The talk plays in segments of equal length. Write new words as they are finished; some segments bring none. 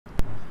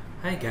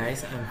Hi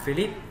guys, I'm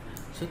Philip.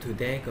 So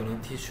today I'm gonna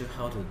teach you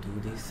how to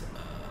do this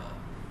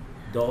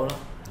door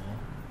or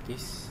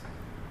this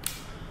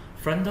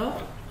front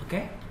door.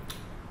 Okay.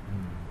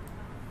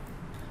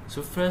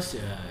 So first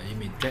you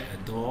may drag a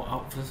door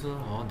out first,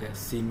 or that's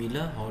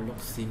similar or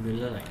looks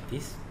similar like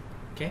this.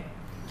 Okay.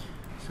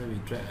 So we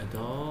drag a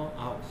door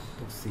out,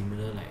 looks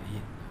similar like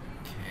it.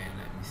 Okay,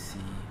 let me see.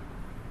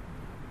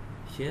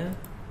 Here.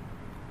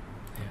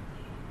 Yeah.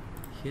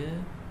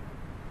 Here.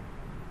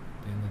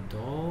 Then the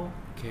door.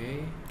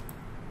 Okay,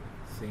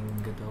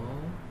 single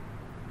door.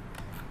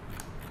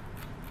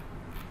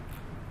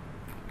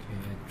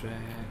 Okay,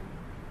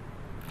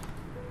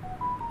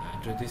 I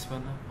drag this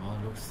one, or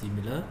looks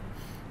similar.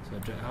 So I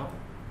drag out,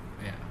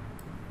 yeah,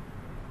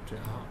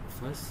 drag out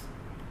first.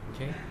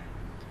 Okay,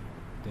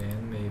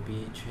 then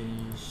maybe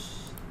change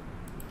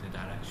the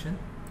direction.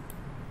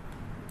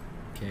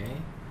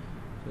 Okay,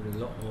 so they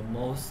look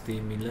almost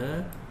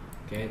similar.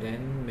 Okay,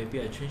 then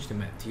maybe I change the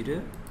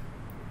material.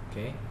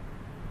 Okay.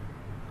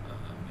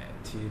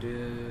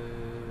 Material,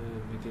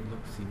 make it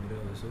look similar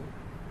also.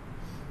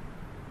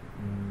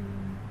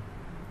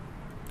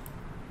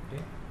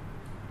 Okay.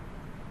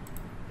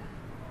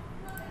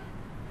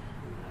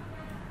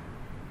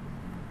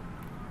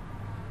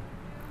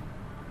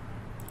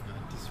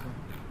 This one,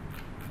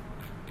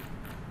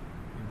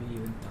 maybe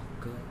even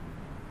darker.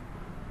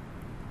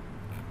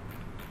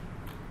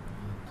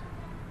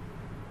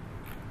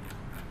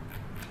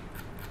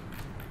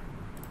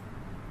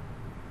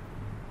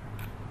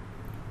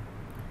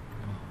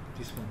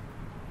 This one.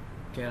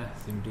 Okay,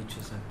 simply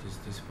choose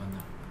this one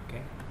now.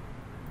 Okay.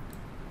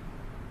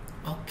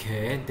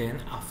 Okay,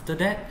 then after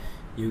that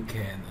you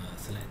can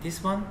select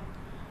this one.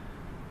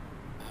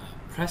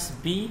 Press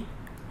B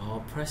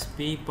or press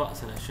B board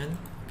selection.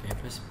 Okay,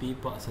 press B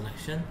board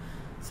selection.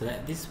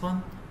 Select this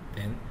one.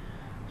 Then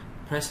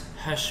press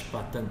hash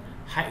button.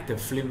 Hide the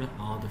film,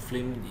 or the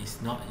film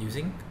is not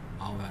using,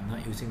 or we are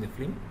not using the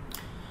film.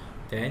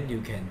 Then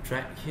you can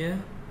drag here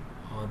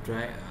or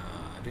drag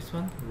this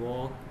one,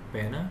 wall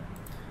banner.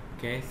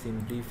 Okay,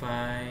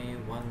 simplify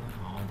one,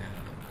 or the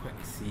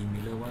quite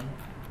similar one.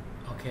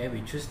 Okay,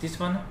 we choose this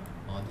one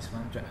or this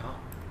one, drag out.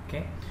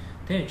 Okay,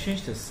 then you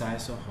change the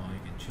size, or you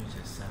can change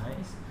the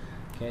size.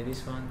 Okay,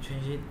 this one,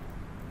 change it,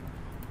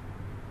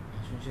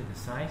 the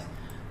size,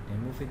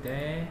 then move it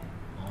there,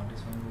 or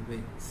this one move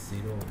it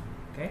 0.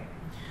 Okay,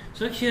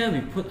 so here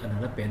we put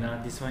another banner.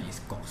 This one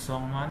is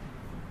Goksong one.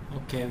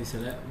 Okay, we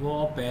select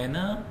wall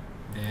banner,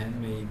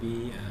 then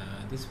maybe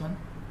this one.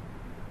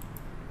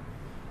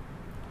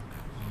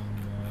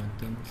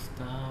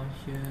 Style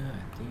here,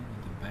 I think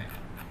at the back.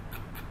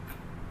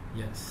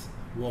 Yes,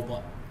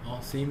 wallboard,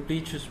 or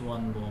simply choose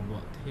one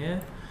wallboard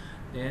here.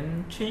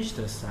 Then change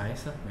the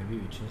size. Maybe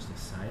we change the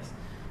size.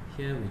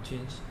 Here we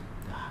change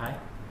the height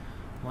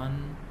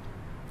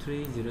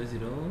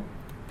 1300.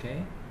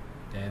 Okay,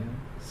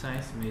 then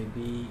size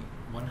maybe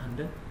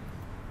 100.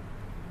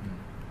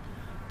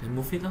 Then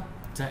move it.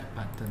 Z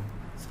button.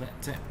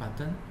 Select Z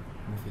button.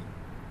 Move it.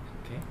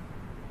 Okay,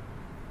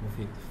 move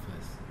it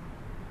first.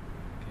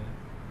 Okay.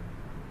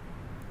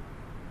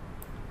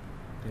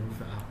 Then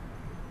move it up.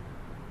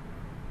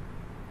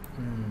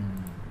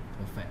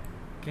 Perfect.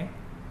 Okay.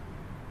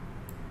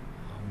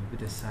 Maybe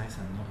the size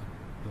are not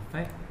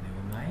perfect.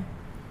 Never mind.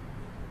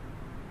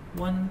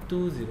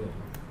 120.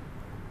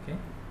 Okay.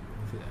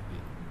 Move it a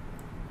bit.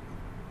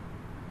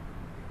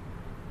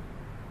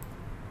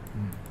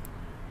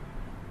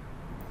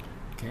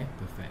 Okay.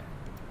 Perfect.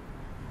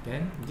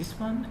 Then this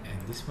one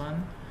and this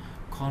one.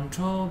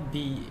 Control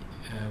B,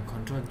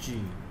 Control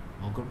G.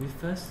 Or group it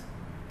first.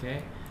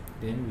 Okay.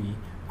 Then we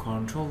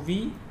Control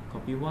V,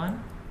 copy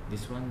one,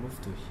 this one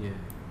move to here.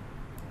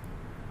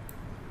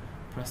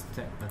 Press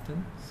that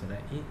button,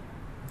 select it,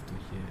 move to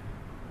here.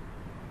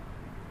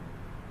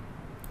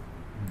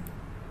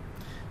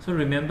 So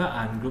remember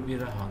ungroup it,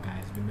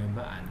 guys.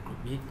 Remember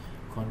ungroup it.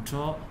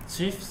 Control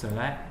Shift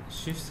select,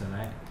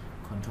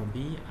 Control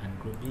B,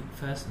 ungroup it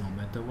first, no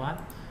matter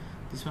what.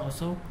 This one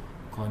also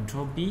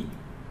Control B,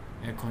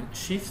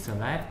 Shift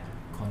select,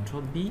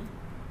 Control B,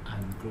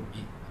 ungroup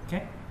it.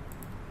 Okay.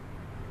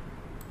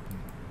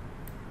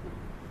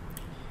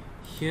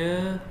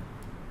 Here,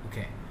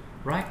 okay,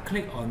 right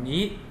click on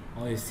it,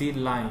 or you see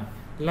line.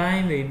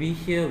 Maybe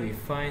here we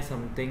find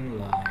something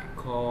like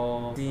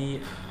called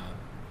the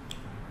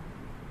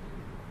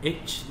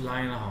H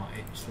line or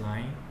H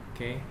line.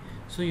 Okay,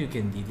 so you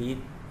can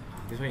delete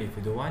this one. If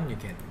you don't want, you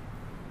can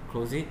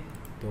close it.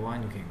 The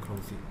one you can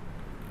close it.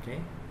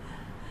 Okay,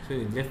 so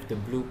you left the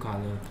blue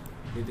color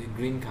with the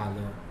green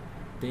color,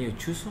 then you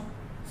choose.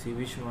 See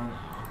which one.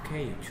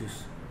 Okay, you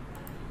choose.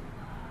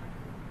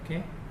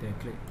 Okay, then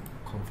click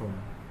confirm.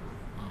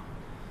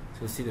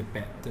 So see the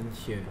pattern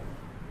here.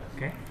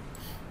 Okay,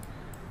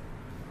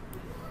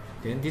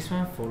 then this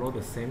one follow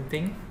the same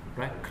thing.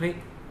 Right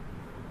click,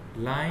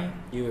 line,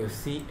 you will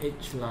see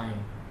H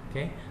line.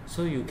 Okay,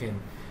 so you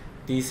can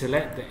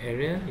deselect the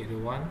area you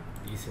don't want,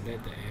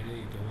 deselect the area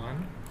you don't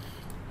want.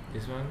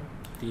 This one,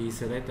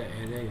 deselect the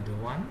area you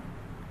don't want.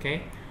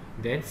 Okay,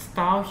 then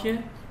style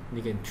here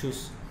you can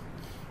choose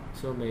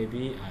So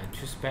maybe I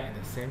choose back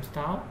the same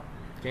style.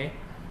 Okay,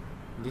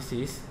 this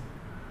is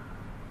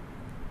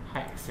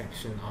height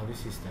section, or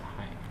this is the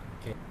height.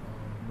 Okay, no,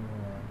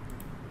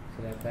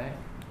 select back,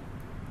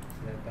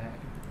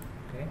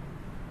 okay,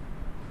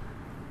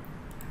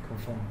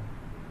 confirm.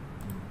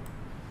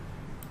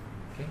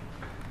 Okay,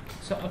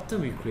 so after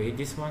we create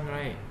this one,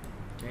 right,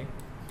 okay,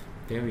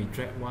 then we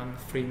drag one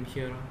frame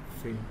here,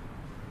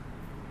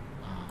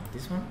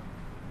 this one,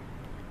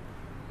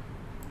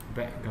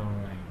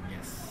 background line,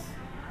 yes.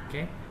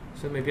 Okay,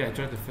 so maybe I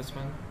drag the first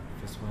one,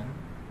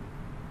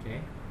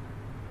 okay.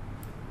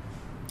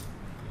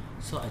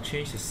 So I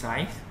change the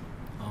size,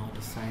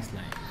 the size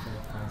like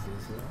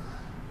 4500,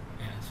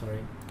 yeah,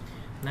 sorry,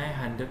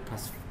 900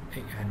 plus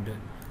 800,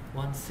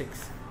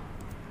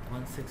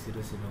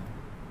 1600,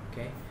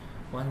 okay,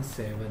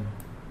 17,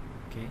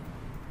 okay,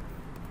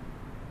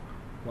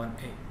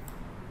 18.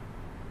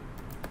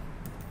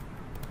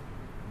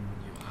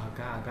 You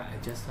agak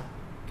adjust,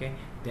 okay.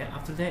 Then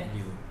after that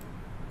you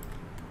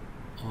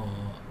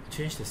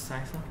change the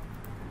size,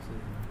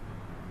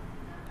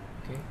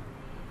 okay.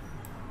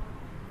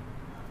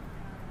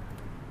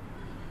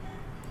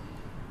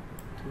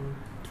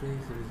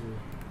 2300,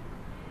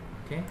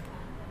 okay.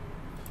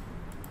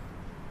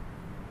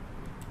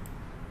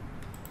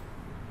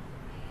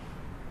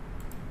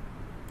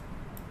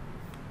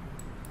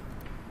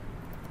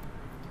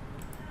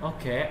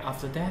 Okay,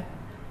 after that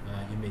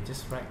you may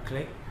just right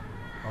click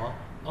or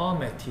all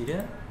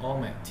material,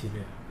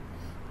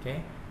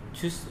 okay,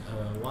 choose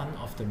one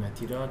of the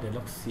material that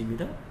looks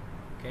similar.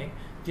 Okay,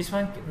 this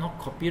one not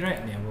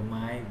copyright, never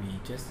mind, we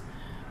just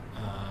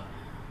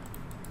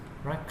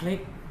right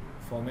click,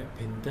 format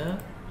printer,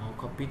 or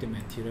copy the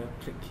material,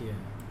 click here.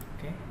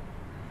 Okay,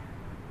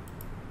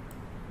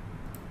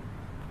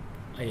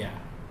 yeah,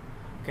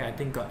 okay, I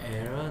think got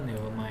error,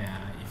 never mind.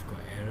 If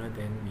got error,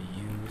 then we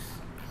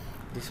use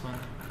this one.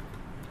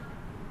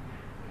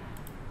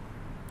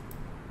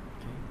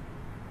 Okay,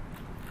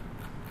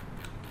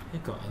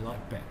 it got a lot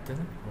of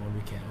pattern, or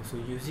we can also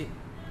use it.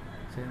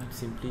 So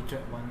simply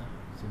drag one,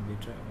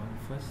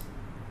 first.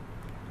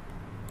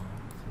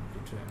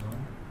 Simply drag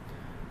one,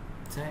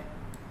 tag.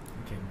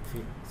 Okay, move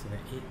it,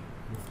 select it,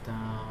 move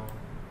down.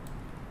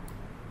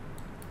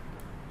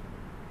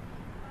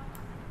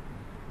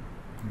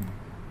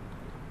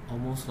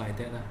 Almost like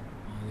that lah.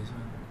 This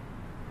one.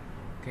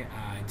 Okay,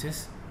 I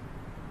just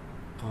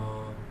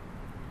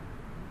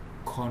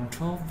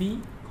Control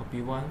V,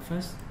 copy one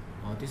first.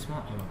 This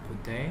one I will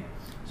put there.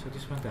 So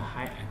this one, the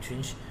height I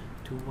change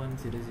to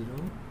 100.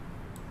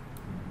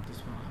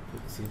 This one I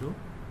put 0.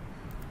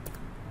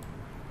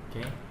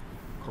 Okay,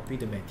 copy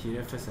the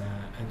material first.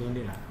 I don't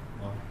need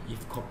or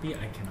if copy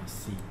I cannot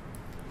see,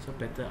 so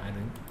better I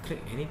don't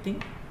click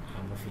anything.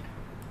 I move it.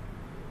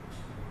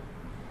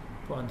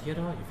 Put on here,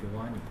 if you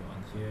want, you put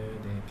on here.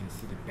 Then you can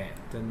see the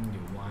pattern you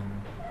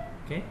want.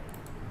 Okay.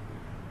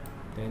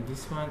 Then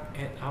this one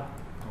add up,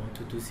 I want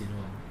to do 0.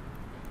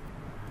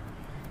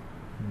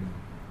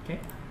 Okay.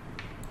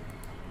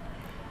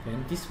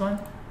 Then this one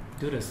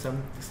do the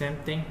same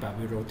thing, but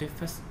we rotate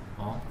first.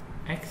 Or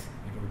X,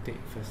 we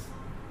rotate first.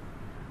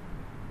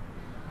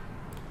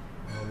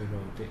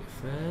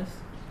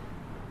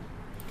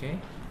 Okay.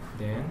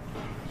 Then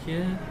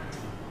here,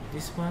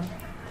 this one,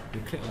 we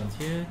click on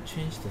here,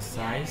 change the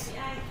size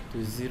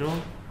to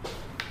 0.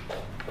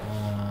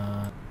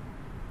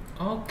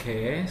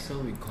 Okay, so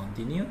we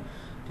continue.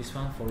 This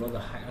one follow the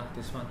height.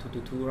 This one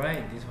 222,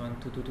 right? This one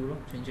 222.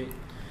 Change it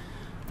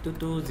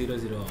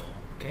 2200.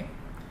 Okay.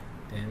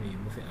 Then we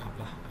move it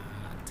up.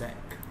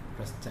 Jack.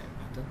 Press jack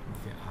button.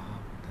 Move it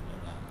up.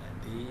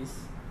 Like this.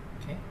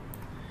 Okay.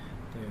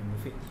 Then we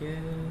move it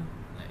here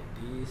like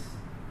this.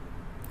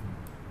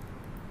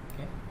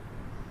 Okay.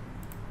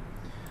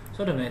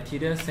 So the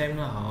material same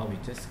lah. We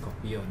just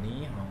copy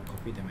only.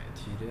 Copy the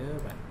material.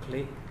 Right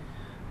click.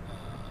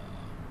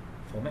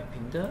 Format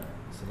printer.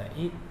 Select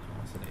it.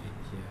 Select it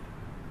here.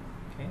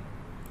 Okay,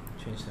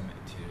 change the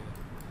material.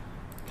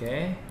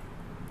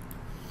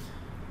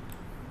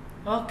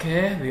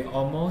 Okay, we're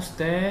almost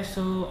there.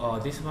 So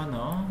this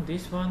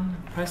one,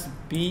 press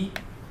B,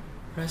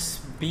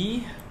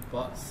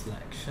 board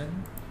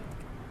selection.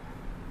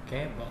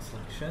 Okay, board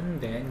selection.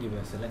 Then you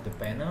will select the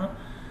panel,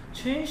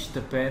 change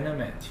the panel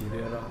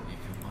material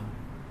if you want.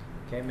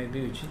 Okay,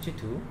 maybe we change it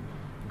to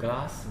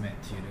glass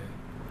material.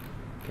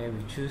 Okay,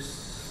 we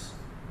choose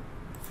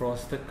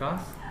frosted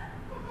glass.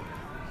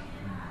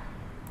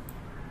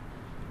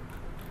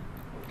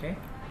 Okay.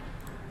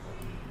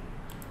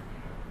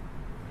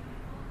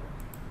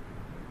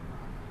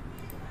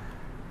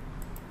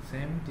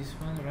 Same, this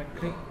one, right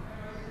click.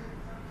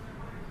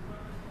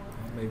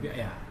 Maybe,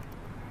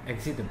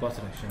 exit the board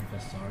selection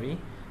first, sorry.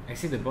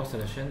 Exit the board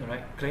selection,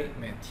 right click,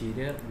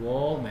 material,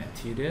 wall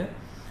material.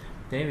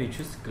 Then we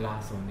choose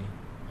glass only.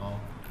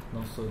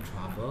 Not so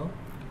trouble.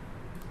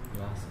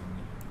 Glass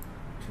only.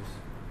 Choose.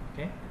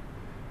 Okay.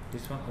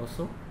 This one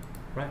also,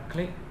 right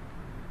click.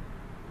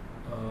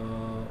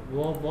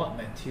 Wall board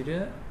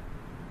material,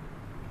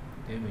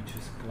 then we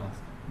choose glass.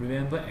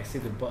 Remember,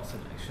 exit the board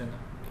selection.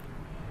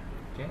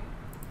 Okay.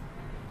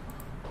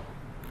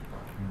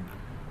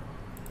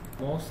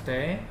 almost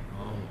there.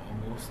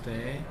 Almost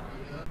there.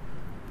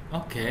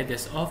 Okay,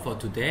 that's all for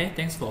today.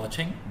 Thanks for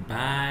watching.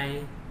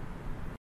 Bye.